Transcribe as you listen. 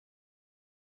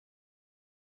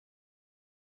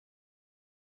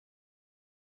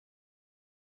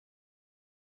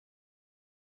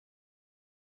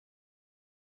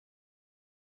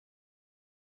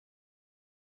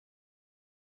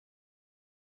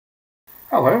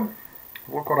Hello,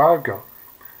 look what I've got.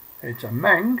 It's a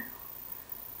Meng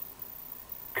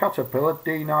Caterpillar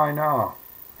D9R,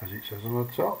 as it says on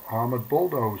the top, Armoured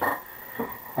Bulldozer.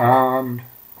 And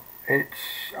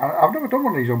I've never done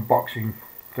one of these unboxing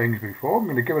things before. I'm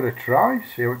going to give it a try,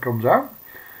 see how it comes out.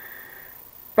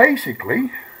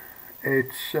 Basically,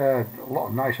 it's a lot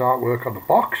of nice artwork on the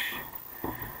box.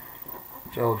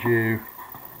 Tells you,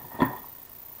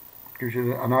 gives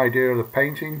you an idea of the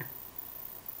painting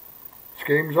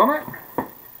schemes on it.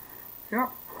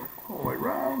 Yep, all the way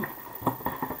round.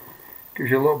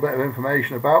 Gives you a little bit of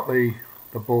information about the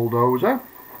bulldozer.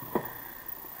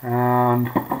 And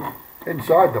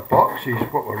inside the box is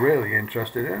what we're really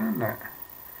interested in, isn't it?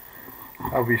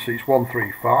 Obviously it's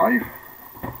 135.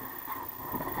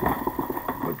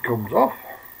 Lid comes off.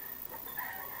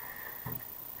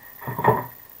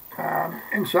 And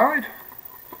inside,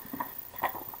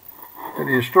 the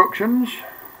instructions.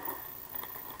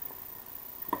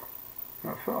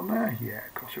 That fit on there? Yeah,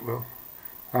 of course it will.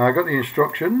 I got the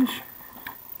instructions.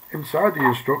 Inside the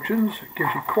instructions, it gives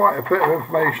you quite a bit of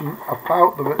information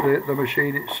about the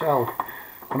machine itself.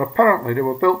 And apparently they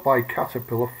were built by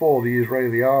Caterpillar for the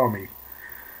Israeli army.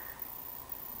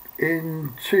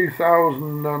 In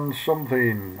 2000 and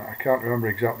something, I can't remember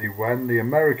exactly when, the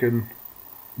American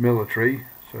military,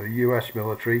 so the US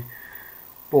military,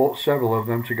 bought several of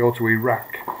them to go to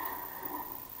Iraq.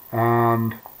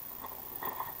 And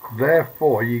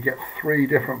therefore you get three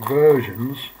different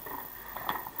versions.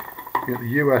 You get the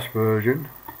US version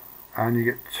and you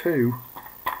get two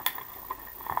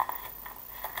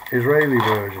Israeli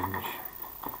versions.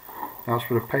 That's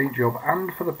for the paint job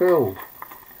and for the build.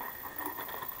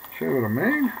 See what I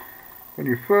mean? When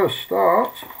you first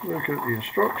start, look at the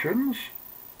instructions.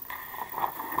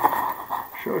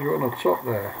 Shows you on the top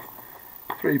there.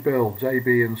 Three builds, A,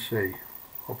 B and C,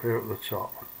 up here at the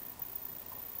top.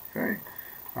 Okay.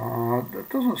 There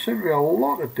doesn't seem to be a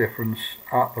lot of difference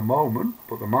at the moment,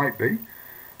 but there might be.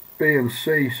 B and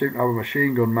C seem to have a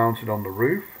machine gun mounted on the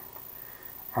roof,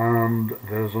 and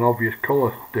there's an obvious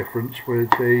colour difference with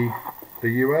the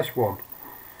US one.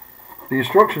 The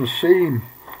instructions seem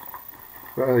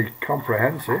very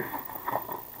comprehensive.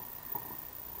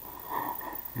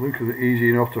 Look at it, easy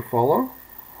enough to follow.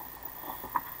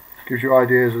 Gives you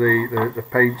ideas of the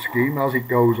paint scheme as it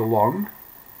goes along.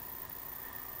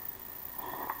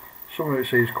 Some of it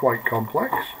seems quite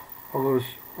complex, other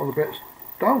bits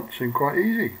don't, seem quite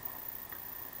easy.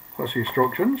 That's the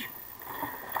instructions.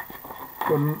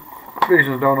 For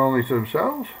reasons known only to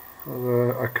themselves,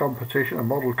 a competition, a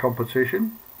model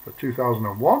competition for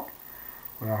 2001.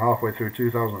 We're now halfway through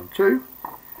 2002.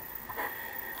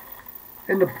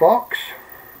 In the box,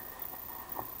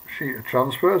 sheet of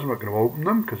transfers. I'm not going to open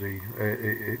them because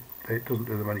it doesn't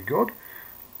do them any good.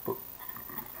 But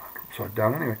upside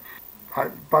down anyway.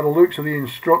 By the looks of the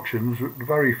instructions,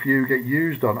 very few get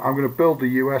used on. I'm going to build the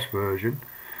US version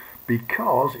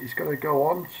because it's going to go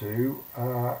on to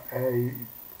a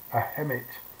Hemmett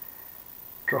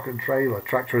tractor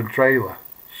and trailer.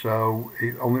 So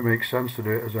it only makes sense to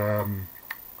do it as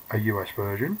a US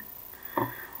version.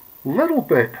 Little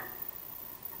bit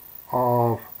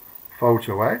of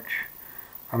photo etch,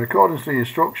 and according to the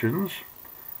instructions,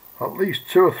 at least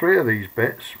 2 or 3 of these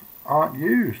bits aren't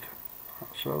used.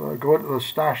 So they'll go into the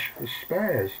stash as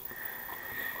spares.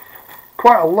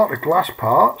 Quite a lot of glass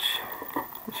parts.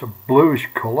 It's a bluish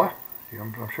colour.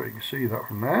 I'm sure you can see that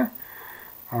from there.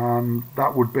 And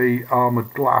that would be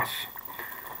armoured glass.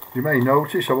 You may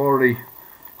notice I've already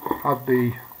had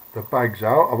the bags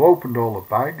out. I've opened all the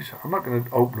bags. I'm not going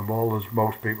to open them all as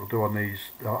most people do on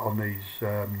these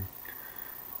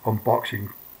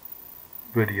unboxing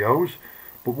videos.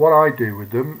 But what I do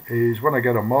with them is when I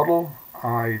get a model,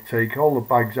 I take all the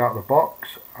bags out of the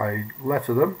box, I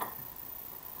letter them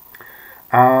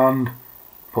and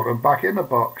put them back in the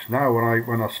box. Now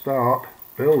when I start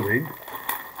building,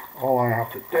 all I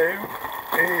have to do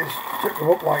is tip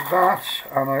them up like that,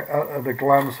 and at a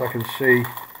glance I can see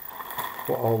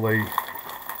what all the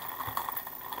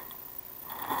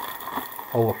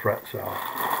frets are.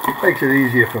 It makes it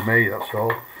easier for me, that's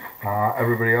all.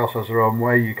 Everybody else has their own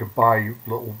way. You can buy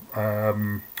little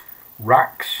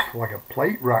racks, like a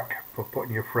plate rack for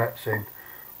putting your frets in.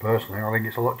 Personally, I think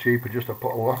it's a lot cheaper just to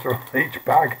put a letter on each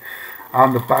bag,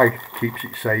 and the bag keeps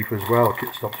it safe as well.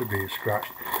 It stops it being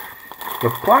scratched. The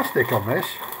plastic on this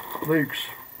looks,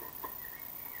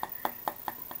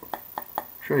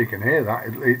 I'm sure you can hear that,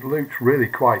 it looks really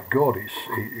quite good.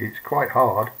 It's quite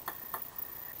hard,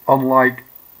 unlike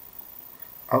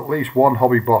at least one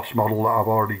Hobby Boss model that I've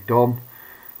already done,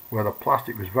 where the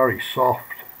plastic was very soft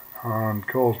and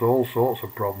caused all sorts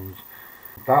of problems.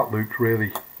 That looked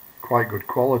really quite good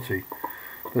quality.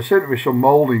 There seem to be some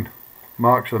moulding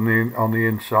marks on the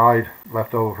inside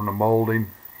left over from the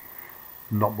moulding.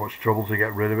 Not much trouble to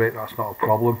get rid of it, that's not a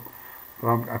problem. But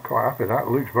I'm quite happy with that. It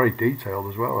looks very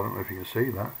detailed as well. I don't know if you can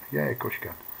see that. Yeah, of course you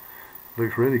can. It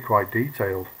looks really quite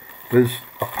detailed.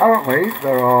 Apparently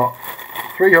there are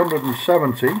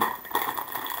 370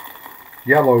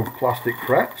 yellow plastic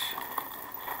frets.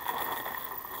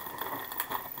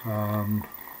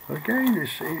 Again,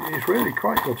 it's really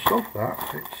quite good stuff, that.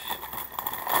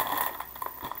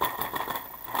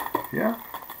 Yeah,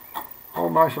 all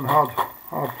nice and hard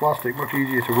plastic, much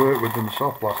easier to work with than the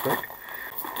soft plastic.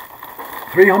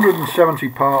 370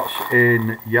 parts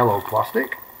in yellow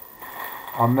plastic,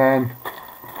 and then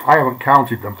I haven't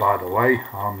counted them, by the way.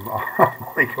 I'm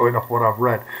only going off what I've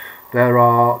read. There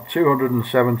are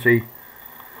 270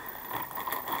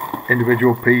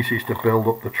 individual pieces to build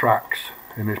up the tracks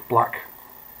in this black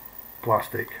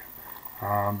plastic,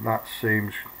 and that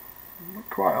seems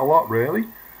quite a lot, really.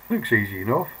 Looks easy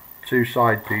enough. 2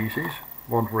 side pieces,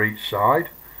 one for each side,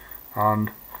 and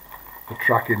the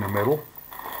track in the middle.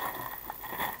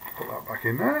 Put that back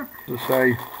in there. As I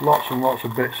say, lots and lots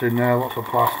of bits in there, lots of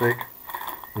plastic.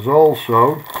 There's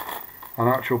also an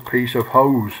actual piece of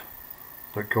hose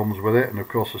that comes with it, and of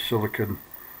course the silicone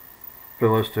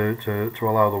fillers to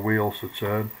allow the wheels to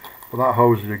turn. But that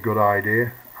hose is a good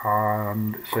idea,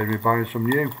 and it saves me buying some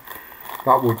new.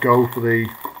 That would go for the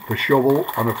shovel,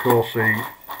 and of course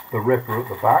the ripper at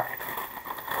the back.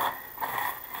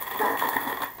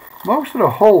 Most of the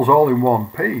hull's all in one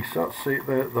piece. That's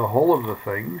the hull of the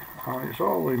thing. It's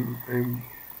all in,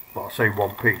 well, I say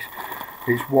one piece.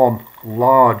 It's one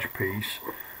large piece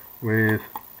with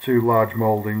 2 large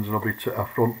mouldings, and there'll be a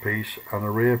front piece and a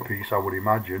rear piece, I would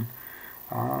imagine.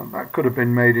 That could have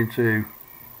been made into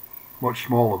much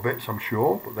smaller bits, I'm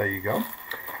sure, but there you go.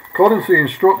 According to the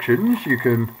instructions, you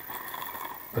can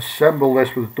assemble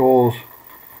this with the doors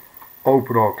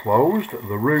open or closed.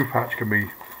 The roof hatch can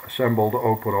be assembled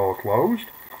open or closed,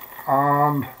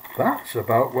 and that's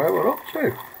about where we're up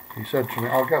to. He said to me,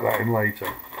 I'll get that in later.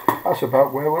 That's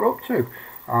about where we're up to,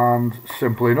 and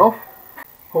simple enough.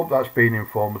 Hope that's been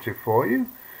informative for you.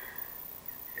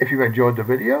 If you've enjoyed the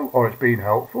video or it's been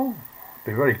helpful, I'd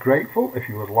be very grateful if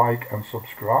you would like and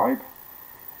subscribe.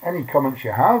 Any comments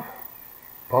you have,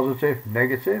 positive,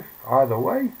 negative, either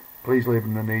way, please leave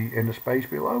them in the space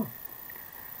below.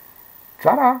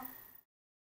 Ta-da!